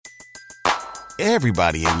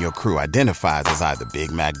Everybody in your crew identifies as either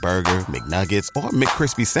Big Mac Burger, McNuggets, or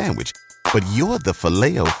McCrispy Sandwich. But you're the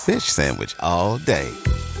Filet-O-Fish Sandwich all day.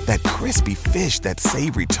 That crispy fish, that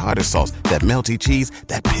savory tartar sauce, that melty cheese,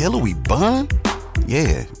 that pillowy bun.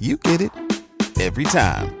 Yeah, you get it. Every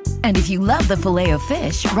time. And if you love the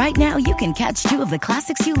Filet-O-Fish, right now you can catch two of the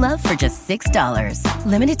classics you love for just $6.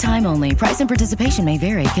 Limited time only. Price and participation may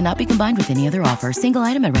vary. Cannot be combined with any other offer. Single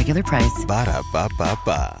item at regular price.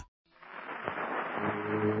 Ba-da-ba-ba-ba.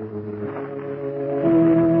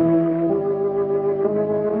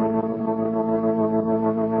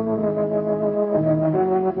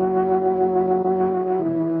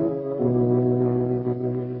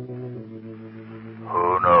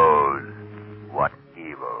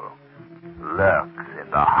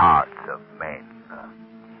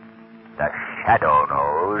 Shadow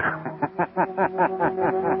knows.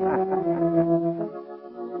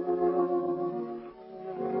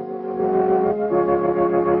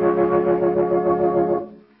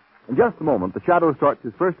 In just a moment, the Shadow starts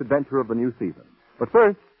his first adventure of the new season. But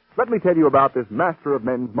first, let me tell you about this master of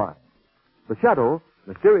men's minds. The Shadow,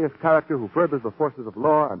 mysterious character who furthers the forces of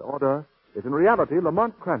law and order, is in reality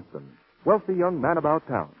Lamont Cranston, wealthy young man about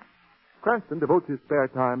town. Cranston devotes his spare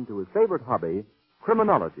time to his favorite hobby,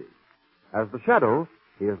 criminology. As the Shadow,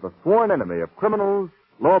 he is the sworn enemy of criminals,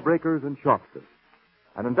 lawbreakers, and sharpsters.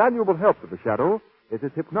 An invaluable help to the Shadow is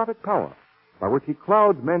his hypnotic power, by which he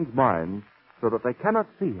clouds men's minds so that they cannot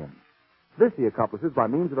see him. This he accomplishes by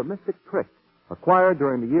means of a mystic trick acquired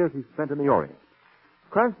during the years he spent in the Orient.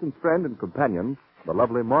 Cranston's friend and companion, the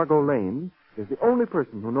lovely Margot Lane, is the only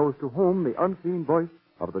person who knows to whom the unseen voice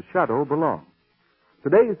of the Shadow belongs.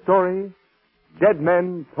 Today's story, Dead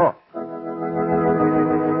Men Talk.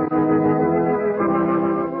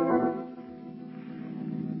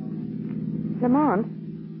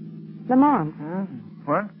 Lamont.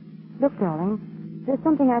 What? Look, darling, there's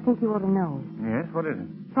something I think you ought to know. Yes, what is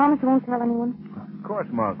it? Promise you won't tell anyone? Of course,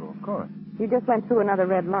 Margot, of course. You just went through another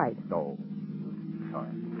red light. No.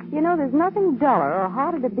 Sorry. You know, there's nothing duller or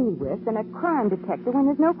harder to be with than a crime detective when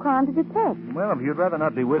there's no crime to detect. Well, if you'd rather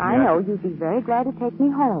not be with me... I know. You'd be very glad to take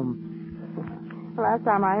me home. The last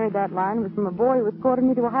time I heard that line was from a boy who was courting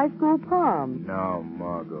me to a high school prom. No,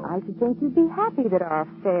 Margot. I should think you'd be happy that our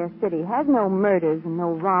fair city has no murders and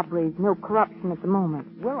no robberies, no corruption at the moment.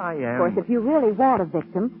 Well, I am. Of course, if you really want a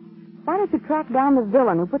victim, why don't you track down the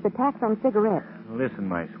villain who put the tax on cigarettes? Listen,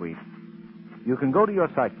 my sweet. You can go to your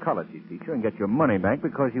psychology teacher and get your money back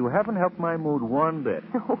because you haven't helped my mood one bit.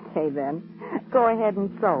 Okay, then. Go ahead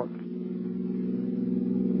and sulk.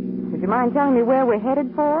 Would you mind telling me where we're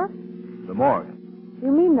headed for? The morgue.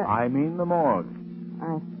 You mean the... I mean the morgue.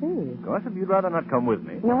 I see. Of course, if you'd rather not come with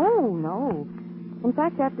me. No. In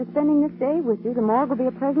fact, after spending this day with you, the morgue will be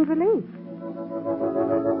a pleasant relief.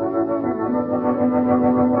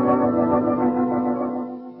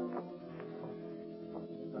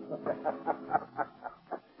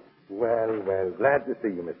 Well, glad to see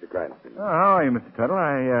you, Mr. Cranston. Oh, how are you, Mr. Tuttle?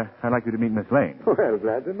 I'd like you to meet Miss Lane. Well,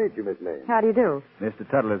 glad to meet you, Miss Lane. How do you do? Mr.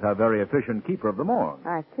 Tuttle is our very efficient keeper of the morgue.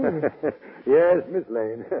 I see. Yes, Miss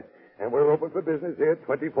Lane. And we're open for business here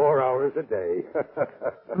 24 hours a day.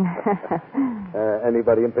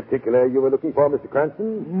 Anybody in particular you were looking for, Mr.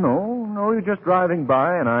 Cranston? No, you're just driving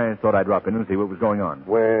by, and I thought I'd drop in and see what was going on.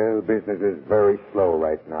 Well, business is very slow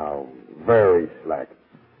right now. Very slack.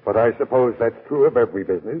 But I suppose that's true of every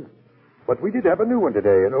business. But we did have a new one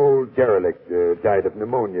today. An old derelict died of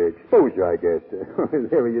pneumonia. Exposure, I guess.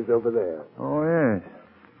 There he is over there. Oh, yes.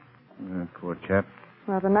 Poor chap.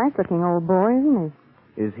 Rather nice-looking old boy, isn't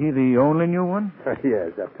he? Is he the only new one?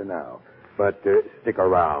 Yes, up to now. But stick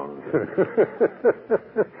around.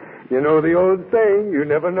 You know the old saying, you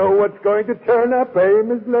never know what's going to turn up, eh,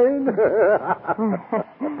 Miss Lane?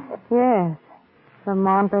 Yes.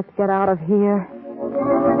 Lamont, let's get out of here.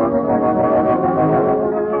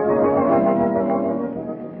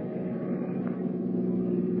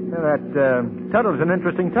 That Tuttle's an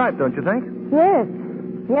interesting type, don't you think? Yes,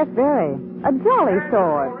 very. A jolly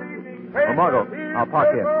sort. Oh, Margot, I'll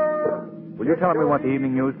park here. Will you tell me what the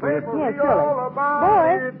evening news, please? Yes, surely.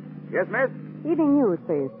 Boy, Yes, miss? evening news,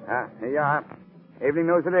 please. Here you are. Evening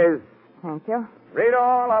news it is. Thank you. Read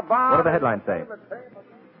all about... What do the headlines say?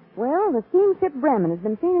 Well, the steamship Bremen has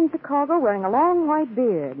been seen in Chicago wearing a long white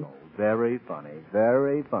beard. Very funny.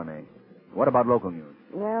 Very funny. What about local news?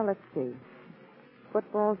 Well, let's see.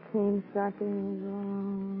 Football team starting,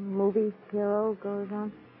 movie hero goes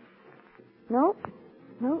on. Nope,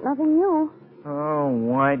 nothing new. Oh,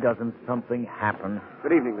 why doesn't something happen?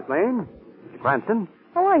 Good evening, Miss Lane. Mr. Cranston.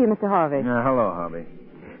 How are you, Mr. Harvey? Hello, Harvey.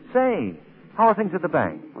 Say, how are things at the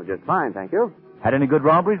bank? Well, just fine, thank you. Had any good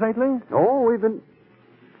robberies lately? No, we've been...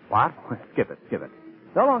 What? Skip it.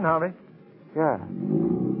 So long, Harvey. Yeah.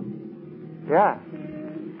 Yeah.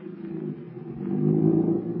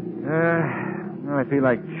 I feel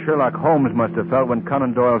like Sherlock Holmes must have felt when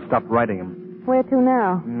Conan Doyle stopped writing him. Where to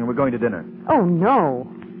now? We're going to dinner. Oh, no.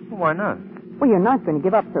 Why not? Well, you're not going to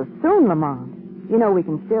give up so soon, Lamont. You know we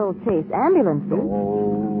can still chase ambulances.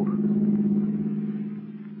 Oh.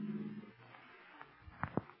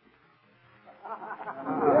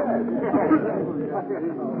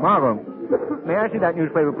 Margot, may I see that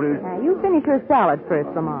newspaper, please? Now, you finish your salad first,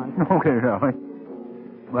 Lamont. Okay, Charlie.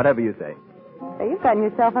 Whatever you say. So you've gotten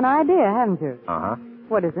yourself an idea, haven't you? Uh-huh.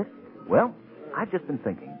 What is it? Well, I've just been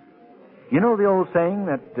thinking. You know the old saying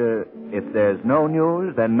that if there's no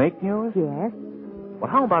news, then make news? Yes. Well,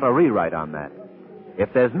 how about a rewrite on that?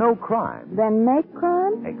 If there's no crime... Then make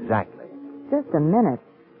crime? Exactly. Just a minute.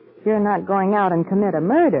 You're not going out and commit a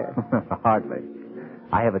murder. Hardly.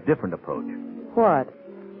 I have a different approach. What?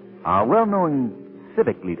 Our well-known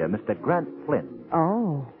civic leader, Mr. Grant Flynn.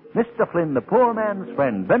 Oh. Mr. Flynn, the poor man's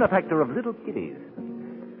friend, benefactor of little kiddies,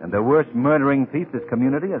 and the worst murdering thief this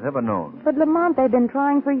community has ever known. But, Lamont, they've been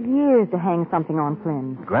trying for years to hang something on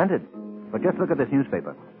Flynn. Granted. But just look at this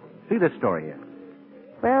newspaper. See this story here.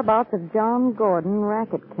 Whereabouts of John Gordon,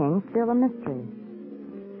 racket king, still a mystery.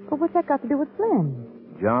 But what's that got to do with Flynn?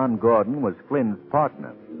 John Gordon was Flynn's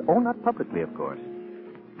partner. Oh, not publicly, of course.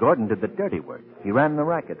 Gordon did the dirty work. He ran the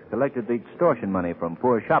rackets, collected the extortion money from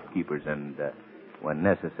poor shopkeepers, and, when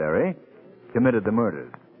necessary, committed the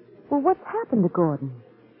murders. Well, what's happened to Gordon?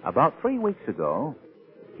 About 3 weeks ago,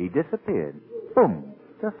 he disappeared. Boom.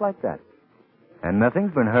 Just like that. And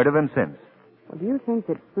nothing's been heard of him since. Well, do you think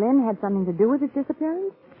that Flynn had something to do with his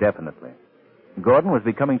disappearance? Definitely. Gordon was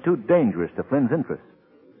becoming too dangerous to Flynn's interests.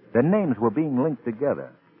 Their names were being linked together,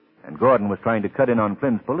 and Gordon was trying to cut in on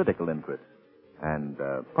Flynn's political interests, and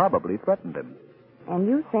probably threatened him. And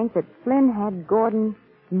you think that Flynn had Gordon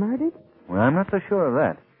murdered? Well, I'm not so sure of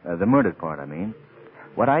that. The murdered part, I mean.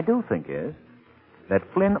 What I do think is that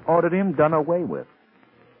Flynn ordered him done away with.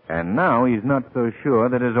 And now he's not so sure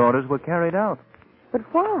that his orders were carried out. But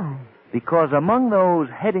why? Because among those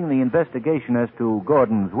heading the investigation as to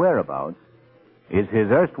Gordon's whereabouts is his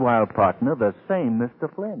erstwhile partner, the same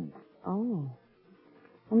Mr. Flynn. Oh.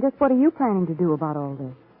 And just what are you planning to do about all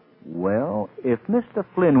this? Well, if Mr.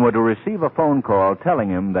 Flynn were to receive a phone call telling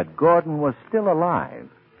him that Gordon was still alive,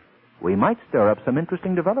 we might stir up some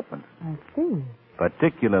interesting developments. I see.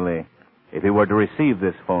 Particularly if he were to receive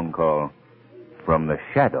this phone call from the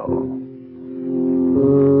Shadow.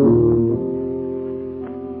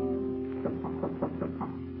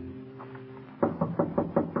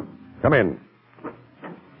 Come in.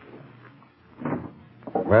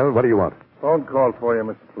 Well, what do you want? Phone call for you,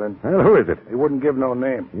 Mr. Flynn. Well, who is it? He wouldn't give no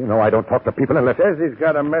name. You know I don't talk to people unless... Says he's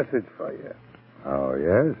got a message for you. Oh,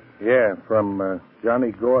 yes? Yeah, from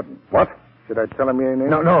Johnny Gordon. What? Should I tell him your name?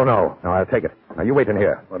 No, I'll take it. Now, you wait in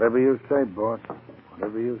here. Whatever you say, boss.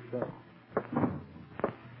 Whatever you say.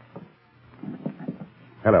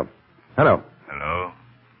 Hello. Hello,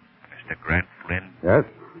 Mr. Grant Flynn. Yes?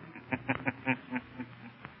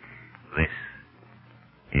 This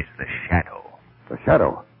is the Shadow. The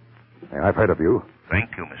Shadow. Hey, I've heard of you.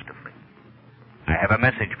 Thank you, Mr. Flynn. I have a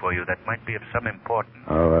message for you that might be of some importance.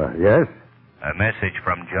 Oh, yes? A message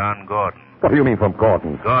from John Gordon. What do you mean from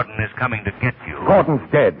Gordon? Gordon is coming to get you. Gordon's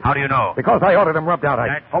dead. How do you know? Because I ordered him rubbed out.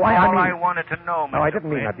 That's all I wanted to know, Mr. No, I didn't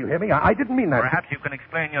mean Flynn. that. Do you hear me? I didn't mean that. Perhaps you can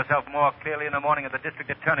explain yourself more clearly in the morning at the district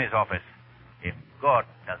attorney's office. If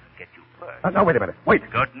Gordon doesn't get you first. No, wait a minute. Wait.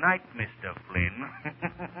 Good night, Mr. Flynn.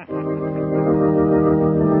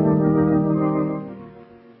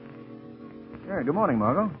 Good morning,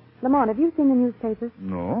 Margot. Lamont, have you seen the newspapers?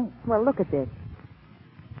 No. Well, look at this.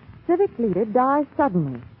 Civic leader dies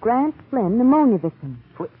suddenly. Grant Flynn, pneumonia victim.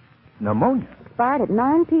 Pneumonia? Expired at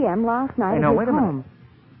 9 p.m. last night at his wait a home. minute.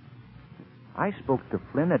 I spoke to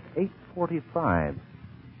Flynn at 8:45.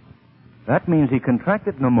 That means he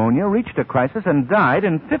contracted pneumonia, reached a crisis, and died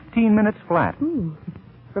in 15 minutes flat.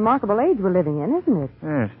 Remarkable age we're living in, isn't it?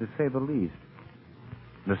 Yes, to say the least.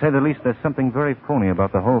 To say the least, there's something very phony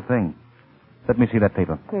about the whole thing. Let me see that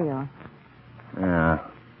paper. Here you are. Yeah.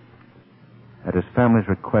 At his family's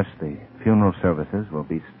request, the funeral services will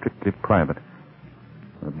be strictly private.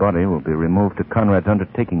 The body will be removed to Conrad's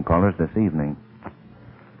undertaking parlors this evening.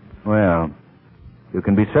 Well, you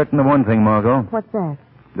can be certain of one thing, Margot. What's that?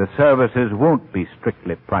 The services won't be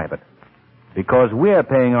strictly private. Because we're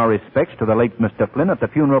paying our respects to the late Mr. Flynn at the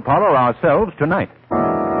funeral parlor ourselves tonight.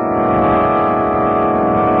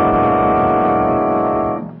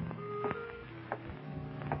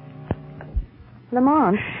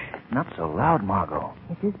 Lamont, Not so loud, Margot.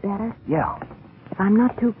 Is this better? Yeah. If I'm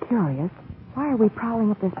not too curious, why are we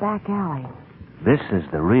prowling up this back alley? This is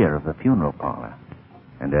the rear of the funeral parlor.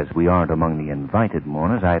 And as we aren't among the invited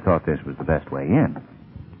mourners, I thought this was the best way in.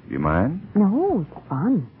 Do you mind? No, it's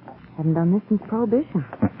fun. Haven't done this since Prohibition.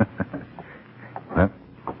 Well,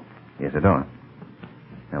 here's the door.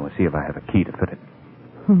 Now we'll see if I have a key to fit it.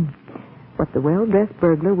 What the well-dressed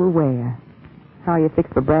burglar will wear. How you fix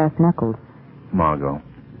for brass knuckles. Margot,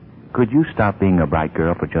 could you stop being a bright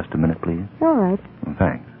girl for just a minute, please? All right. Well,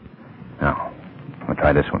 thanks. Now, we'll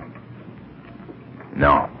try this one.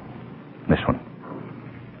 No, this one.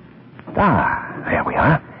 Ah, there we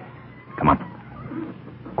are. Come on.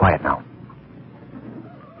 Quiet now.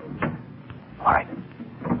 All right.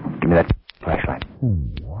 Give me that flashlight.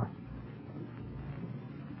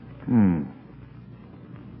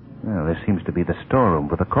 Well, this seems to be the storeroom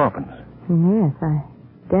for the coffins. Yes, I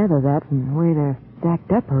gather that from the way they're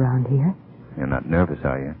stacked up around here. You're not nervous,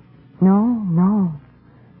 are you? No.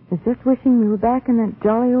 I was just wishing we were back in that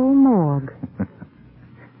jolly old morgue.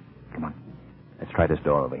 Come on. Let's try this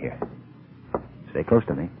door over here. Stay close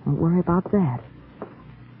to me. Don't worry about that.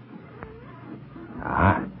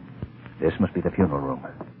 Ah, this must be the funeral room.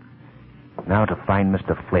 Now to find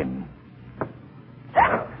Mr. Flynn.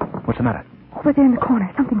 What's the matter? Over there in the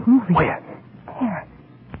corner, something's moving. Where? Here.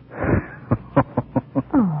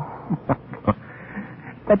 Oh.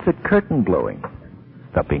 That's a curtain blowing.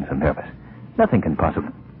 Stop being so nervous. Nothing can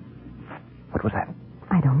possibly... What was that?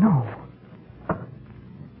 I don't know.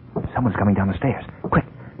 Someone's coming down the stairs. Quick,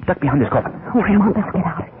 duck behind this coffin. Oh, come on, let's get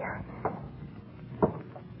out of here.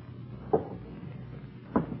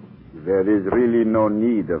 There is really no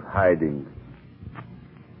need of hiding.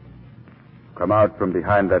 Come out from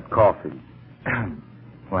behind that coffin.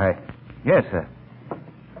 Why, yes, sir.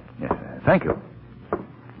 Yes, sir. Thank you.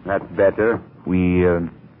 That's better. We're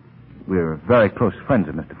very close friends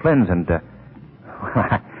of Mr. Flynn's, and,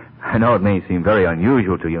 I know it may seem very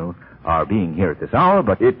unusual to you, our being here at this hour,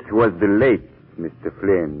 but... It was the late Mr.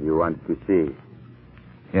 Flynn you wanted to see.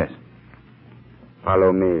 Yes.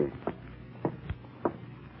 Follow me.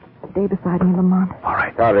 Stay beside me, Lamont. All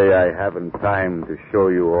right. Sorry I haven't time to show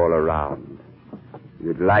you all around.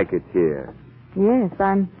 You'd like it here. Yes,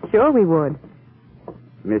 I'm sure we would.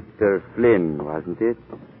 Mr. Flynn, wasn't it?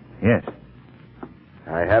 Yes.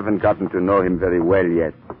 I haven't gotten to know him very well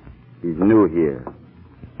yet. He's new here.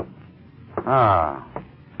 Ah,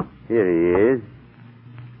 here he is.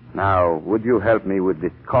 Now, would you help me with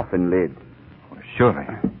this coffin lid? Surely.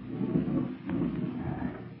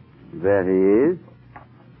 There he is.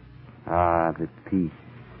 Ah, the piece.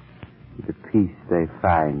 The piece they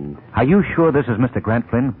find. Are you sure this is Mr. Grant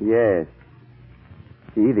Flynn? Yes.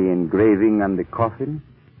 See the engraving on the coffin?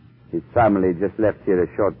 His family just left here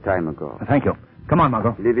a short time ago. Thank you. Come on,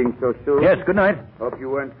 Margot. Leaving so soon? Yes, good night. Hope you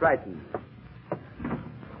weren't frightened.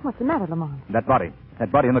 What's the matter, Lamont? That body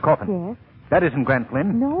in the coffin. Yes? That isn't Grant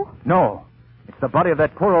Flynn. No? No. It's the body of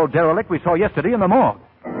that poor old derelict we saw yesterday in the morgue.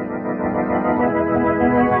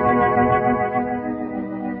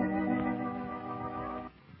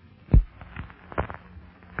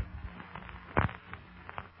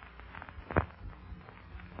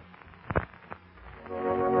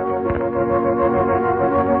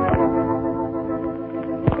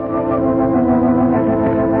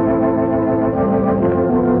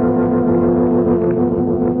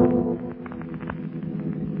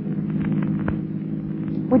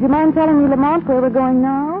 Would you mind telling me, Lamont, where we're going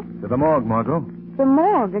now? To the morgue, Margot. The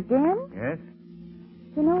morgue again? Yes?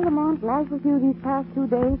 You know, Lamont, life with you these past 2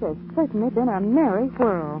 days has certainly been a merry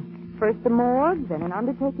whirl. First the morgue, then an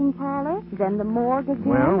undertaking parlor, then the morgue again.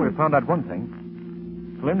 Well, we found out one thing.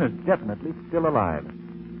 Flynn is definitely still alive.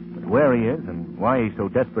 But where he is and why he so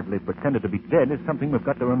desperately pretended to be dead is something we've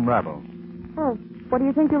got to unravel. Oh, what do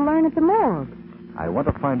you think you'll learn at the morgue? I want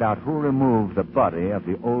to find out who removed the body of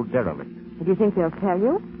the old derelict. Do you think they'll tell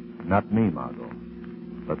you? Not me, Margot.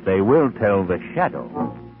 But they will tell the shadow.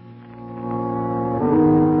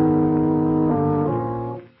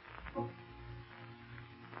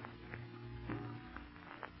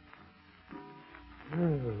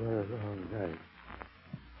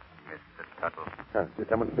 Mr. Tuttle. Did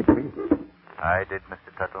someone speak to me? I did,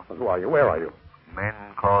 Mr. Tuttle. Who are you? Where are you? Men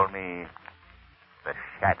call me the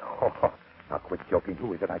Shadow. Oh, now quit joking.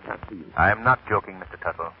 Who is it? I can't see you. I am not joking, Mr.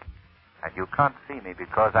 Tuttle. And you can't see me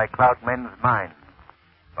because I cloud men's minds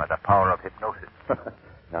by the power of hypnosis.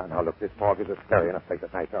 Now, look, this morgue is a scary enough place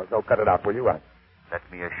at night. So cut it out, will you?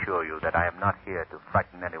 Let me assure you that I am not here to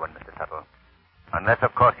frighten anyone, Mr. Tuttle. Unless,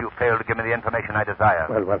 of course, you fail to give me the information I desire.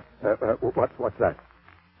 Well, what's that?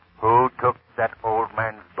 Who took that old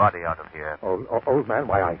man's body out of here? Old man?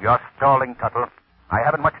 Why, You're stalling, Tuttle. I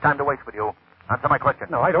haven't much time to waste with you. Answer my question.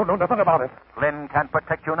 No, I don't know nothing about it. Flynn can't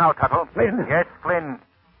protect you now, Tuttle. Flynn? Yes, Flynn.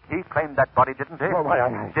 He claimed that body, didn't he? Oh,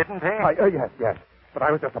 why, Didn't he? Yes. But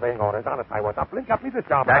I was just obeying orders. Honest, I was. Now, Flynn got me this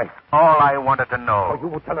job. That's all I wanted to know. Oh, you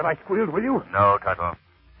won't tell that I squealed, will you? No, Tuttle.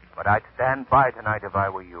 But I'd stand by tonight if I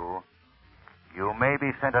were you. You may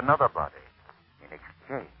be sent another body in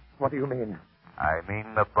exchange. What do you mean? I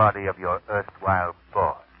mean the body of your erstwhile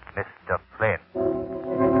boss, Mr. Flynn.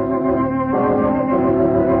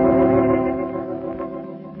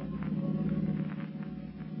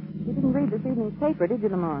 You didn't read this evening's paper, did you,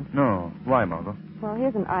 Lamont? No. Why, Margot? Well,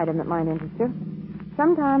 here's an item that might interest you.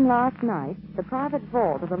 Sometime last night, the private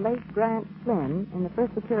vault of the late Grant Flynn in the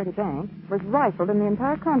First Security Bank was rifled and the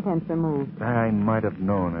entire contents removed. I might have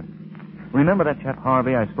known it. Remember that chap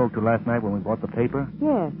Harvey I spoke to last night when we bought the paper?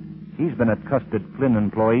 Yes. He's been a trusted Flynn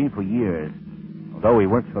employee for years. Although he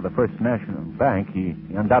works for the First National Bank, he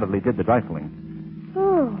undoubtedly did the rifling.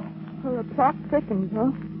 Oh, well, the clock thickens,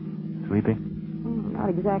 huh? Sleepy? Not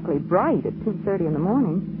exactly bright at 2:30 in the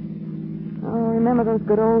morning. Oh, remember those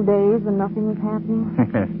good old days when nothing was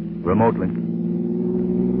happening? Remotely.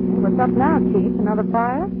 What's up now, Chief? Another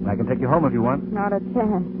fire? I can take you home if you want. Not a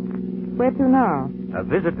chance. Where to now? A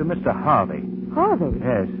visit to Mr. Harvey. Harvey?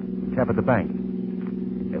 Yes, chap at the bank.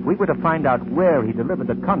 If we were to find out where he delivered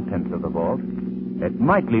the contents of the vault, it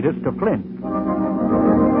might lead us to Flynn.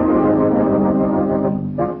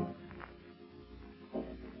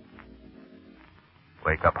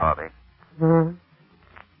 Wake up, Harvey.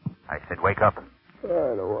 I said wake up. I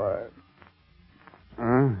don't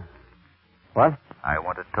want. What? I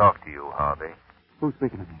want to talk to you, Harvey. Who's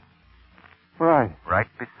speaking to me? Right. Right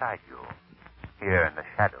beside you. Here in the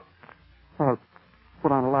shadows. I'll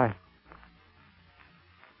put on a light.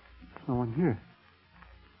 There's no one here.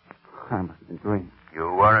 I must have been dreaming.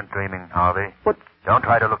 You weren't dreaming, Harvey. What? Don't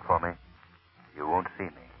try to look for me. You won't see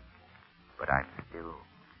me. But I'm still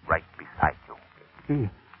right beside you. See?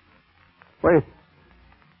 Wait.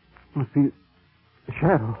 I see a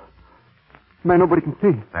shadow. Man, nobody can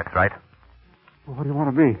see. That's right. Well, what do you want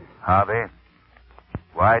of me? Harvey,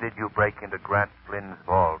 why did you break into Grant Flynn's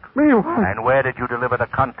vault? Me? Why? And where did you deliver the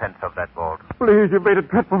contents of that vault? Please, you made a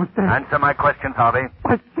dreadful mistake. Answer my questions, Harvey.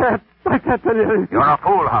 I can't tell you anything. You're a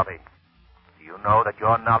fool, Harvey. Do you know that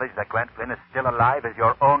your knowledge that Grant Flynn is still alive is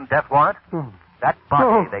your own death warrant? No. That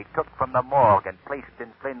body No. they took from the morgue and placed in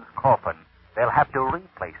Flynn's coffin. They'll have to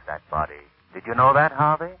replace that body. Did you know that,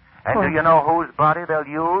 Harvey? And do you know whose body they'll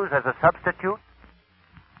use as a substitute?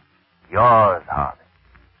 Yours, Harvey.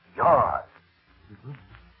 Yours.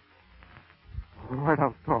 All right,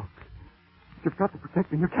 I'll talk. You've got to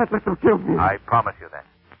protect me. You can't let them kill me. I promise you that.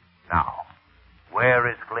 Now, where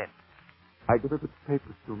is Flynn? I delivered the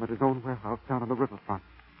papers to him at his own warehouse down on the riverfront.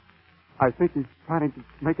 I think he's planning to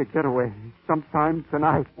make a getaway sometime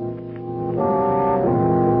tonight.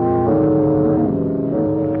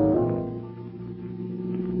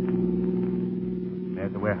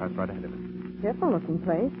 There's the warehouse right ahead of us. Careful looking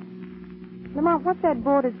place. Lamont, what's that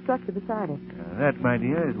boarded structure beside it? That, my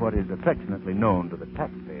dear, is what is affectionately known to the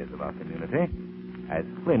taxpayers of our community as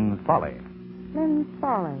Flynn's Folly. Flynn's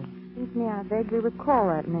Folly. Seems to me I vaguely recall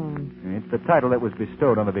that name. It's the title that was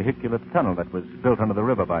bestowed on the vehicular tunnel that was built under the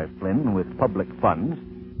river by Flynn with public funds,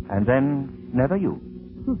 and then never used.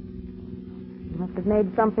 You must have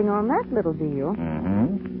made something on that little deal.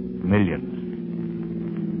 Mm-hmm. Millions.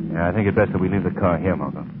 Yeah, I think it's best that we leave the car here,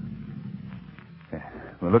 Margot.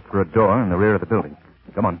 We'll look for a door in the rear of the building.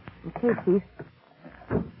 Come on. Okay, Chief.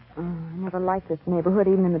 I never liked this neighborhood,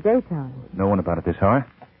 even in the daytime. No one about at this hour.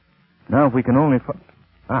 Now, if we can only...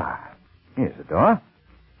 here's the door.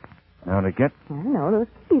 Now to get... I know, those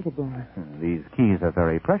keys again. These keys are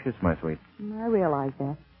very precious, my sweet. I realize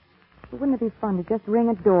that. But wouldn't it be fun to just ring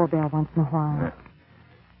a doorbell once in a while?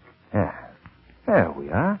 Yeah. There we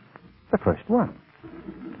are. The first one.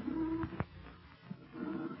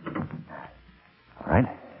 All right.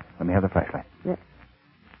 Let me have the flashlight.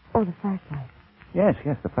 Oh, the flashlight. Yes,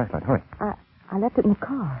 the flashlight. Hurry. I left it in the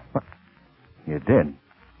car. What? You did?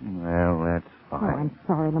 Well, that's fine. Oh, I'm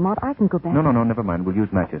sorry, Lamont. I can go back. No, never mind. We'll use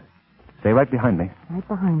matches. Stay right behind me. Right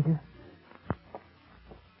behind you.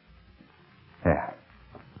 There.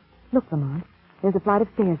 Look, Lamont. There's a flight of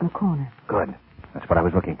stairs in the corner. Good. That's what I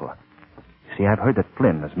was looking for. You see, I've heard that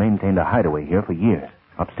Flynn has maintained a hideaway here for years.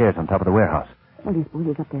 Upstairs on top of the warehouse. Well, do you suppose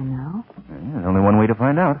he's up there now? There's only one way to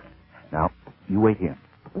find out. Now, you wait here.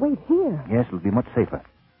 Wait here? Yes, it'll be much safer.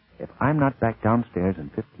 If I'm not back downstairs in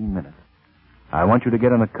 15 minutes, I want you to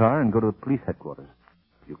get in the car and go to the police headquarters.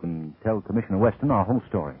 You can tell Commissioner Weston our whole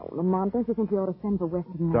story. Oh, Lamont, don't you think you ought to send for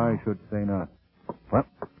Weston now? I should say not. Well,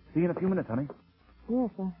 see you in a few minutes, honey. Yes,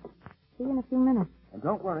 sir. See you in a few minutes. And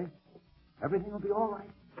don't worry. Everything will be all right.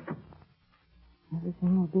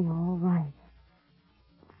 Everything will be all right.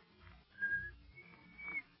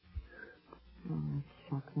 Oh,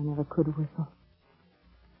 shucks, I never could whistle.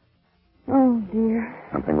 Oh, dear.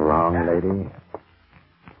 Something wrong, lady?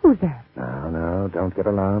 Who's that? No, don't get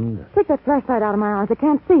alarmed. Take that flashlight out of my eyes. I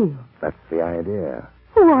can't see you. That's the idea.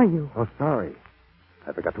 Who are you? Oh, sorry.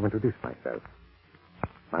 I forgot to introduce myself.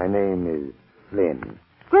 My name is Flynn.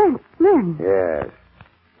 Grant Flynn. Yes.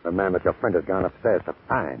 The man that your friend has gone upstairs to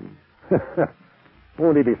find.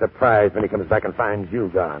 Won't he be surprised when he comes back and finds you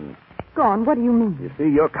gone? Gone? What do you mean? You see,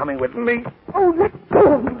 you're coming with me. Oh, let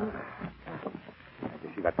go of me. Did you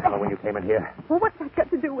see that tunnel when you came in here? Well, what's that got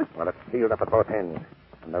to do with... Well, it's sealed up at both ends.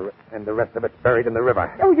 And the rest of it's buried in the river.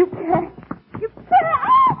 Oh, you can't. You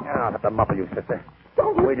can't. I'll have to muffle you, sister.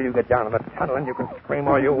 Don't. Wait till you get down in the tunnel and you can scream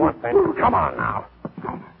all you want then. Come on now.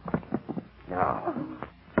 Now,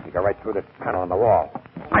 you go right through this panel on the wall.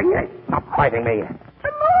 I can't. Stop fighting me.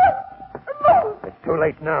 It's too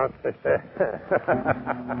late now, sister.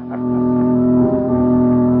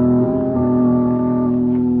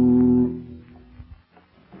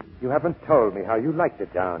 You haven't told me how you liked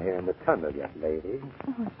it down here in the tunnel yet, lady.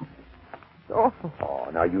 Oh, it's awful.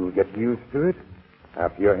 Oh, now you'll get used to it.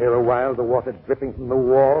 After you're here a while, the water dripping from the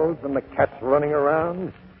walls and the cats running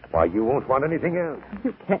around. Why, you won't want anything else.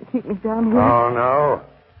 You can't keep me down here. Oh, no.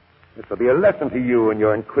 This will be a lesson to you and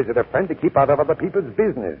your inquisitive friend to keep out of other people's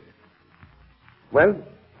business. Well,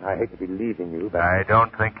 I hate to be leaving you, but... I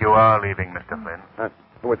don't think you are leaving, Mr. Flynn.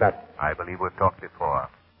 Who was that? I believe we've talked before.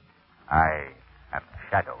 I am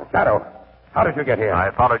Shadow. Shadow. How did you get here?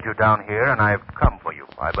 I followed you down here, and I've come for you.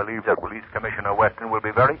 I believe that Police Commissioner Weston will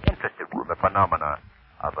be very interested in the phenomena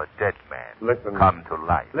of a dead man Listen. come to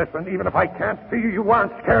life. Listen, even if I can't see you, you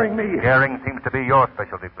aren't scaring me. Scaring seems to be your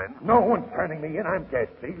specialty, Flynn. No one's turning me in. I'm dead,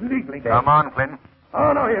 see? Legally dead. Come on, Flynn.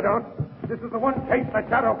 Oh, no, you don't. This is the one case the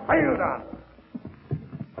Shadow failed on.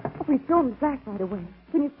 Oh, he's thrown the flashlight away.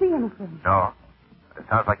 Can you see anything? No. It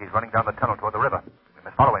sounds like he's running down the tunnel toward the river. We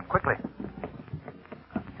must follow him quickly.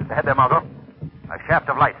 Just ahead there, Margot. A shaft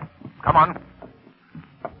of light. Come on.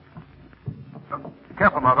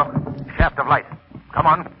 Careful, Margot. Shaft of light. Come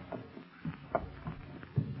on.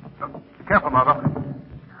 Careful, Margot.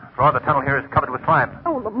 The floor of the tunnel here is covered with slime.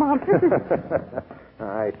 Oh, Lamont, this is...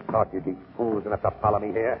 I thought you'd be fools enough to follow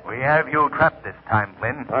me here. We have you trapped this time,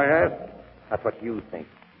 Flynn. Oh, yes? That's what you think.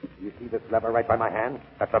 You see this lever right by my hand?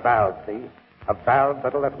 That's a valve, see? A valve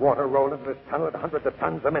that'll let water roll into this tunnel at hundreds of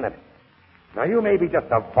tons a minute. Now, you may be just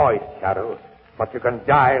a voice, Shadow, but you can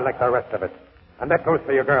die like the rest of us. And that goes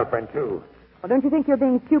for your girlfriend, too. Well, don't you think you're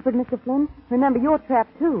being stupid, Mr. Flynn? Remember, you're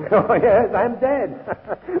trapped, too. Oh, yes, I'm dead.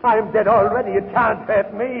 I'm dead already. You can't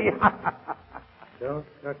hurt me. Don't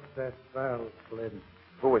touch that valve, Flynn.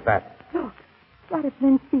 Who was that? Look, right at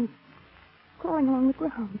Flynn's feet. Crawling along the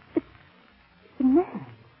ground. It's a man.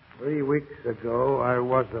 3 weeks ago, I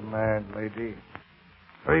was a man, lady.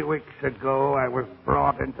 3 weeks ago, I was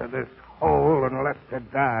brought into this hole and left to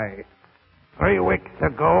die. 3 weeks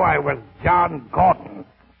ago, I was John Gordon.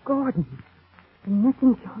 Gordon. The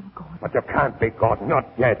missing John Gordon. But you can't be Gordon. You're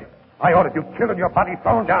dead. I ordered you killed and your body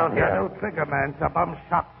thrown down here. Your new trigger man's a bum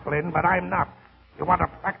shot, Flynn, but I'm not. You want a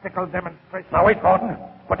practical demonstration? Now, wait, Gordon.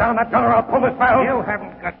 Put down that gun or I'll pull this valve. You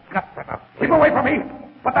haven't got guts enough. Keep away from me.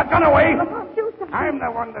 Put that gun away. Do something. I'm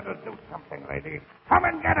the one that'll do something, lady. Come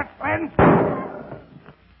and get it, Flynn.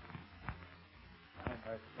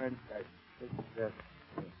 My friend, I think that...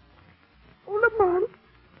 Oh, Lamont.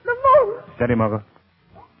 Lamont. Steady, Margot.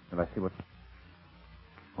 Till I see what...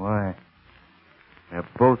 Why, they're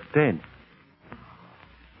both dead.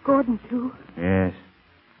 Gordon, too. Yes.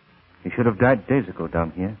 He should have died days ago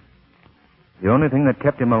down here. The only thing that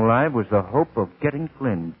kept him alive was the hope of getting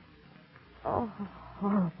Flynn. Oh,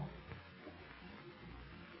 horrible.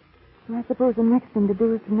 And I suppose the next thing to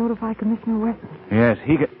do is to notify Commissioner Weston. Yes,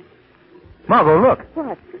 he get... Margot, look.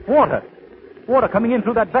 What? Water. Water coming in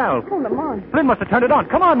through that valve. Oh, Lamont. Flynn must have turned it on.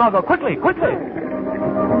 Come on, Margot, quickly, quickly.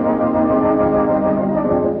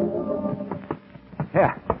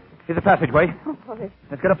 Yeah, here's a passageway. Oh, hurry.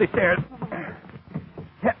 Let's get up these stairs.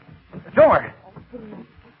 Yeah, the door.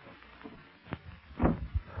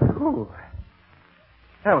 Ooh,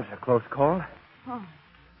 that was a close call. Oh.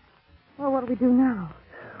 Well, what do we do now?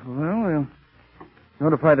 Well, we'll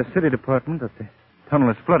notify the city department that the tunnel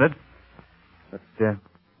is flooded. But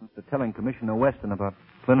after telling Commissioner Weston about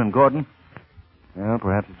Flynn and Gordon, well,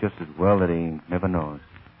 perhaps it's just as well that he never knows.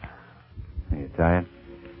 Are you tired?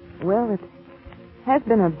 Well, Has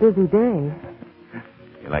been a busy day.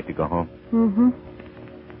 You like to go home? Mm-hmm.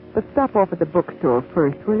 But stop off at the bookstore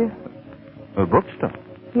first, will you? The bookstore?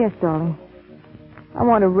 Yes, darling. I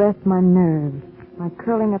want to rest my nerves by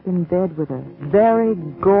curling up in bed with a very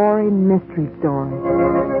gory mystery story.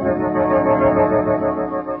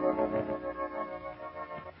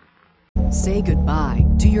 Say goodbye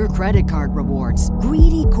to your credit card rewards.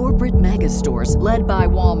 Greedy corporate mega stores, led by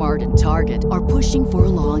Walmart and Target, are pushing for a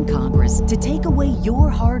law in Congress to take away your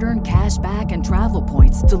hard-earned cash back and travel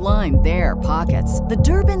points to line their pockets. The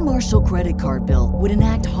Durbin-Marshall credit card bill would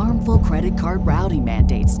enact harmful credit card routing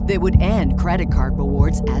mandates that would end credit card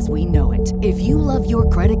rewards as we know it. If you love your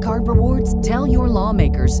credit card rewards, tell your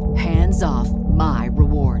lawmakers, hands off my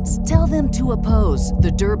rewards. Tell them to oppose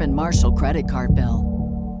the Durbin-Marshall credit card bill.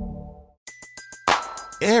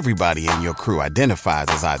 Everybody in your crew identifies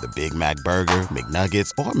as either Big Mac Burger,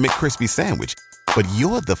 McNuggets, or McCrispy Sandwich. But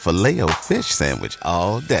you're the Filet-O-Fish Sandwich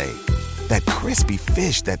all day. That crispy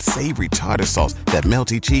fish, that savory tartar sauce, that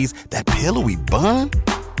melty cheese, that pillowy bun.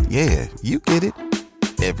 Yeah, you get it.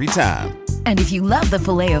 Every time. And if you love the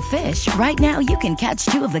Filet-O-Fish, right now you can catch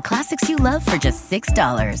two of the classics you love for just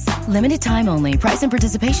 $6. Limited time only. Price and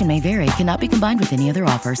participation may vary. Cannot be combined with any other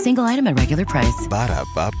offer. Single item at regular price.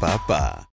 Ba-da-ba-ba-ba.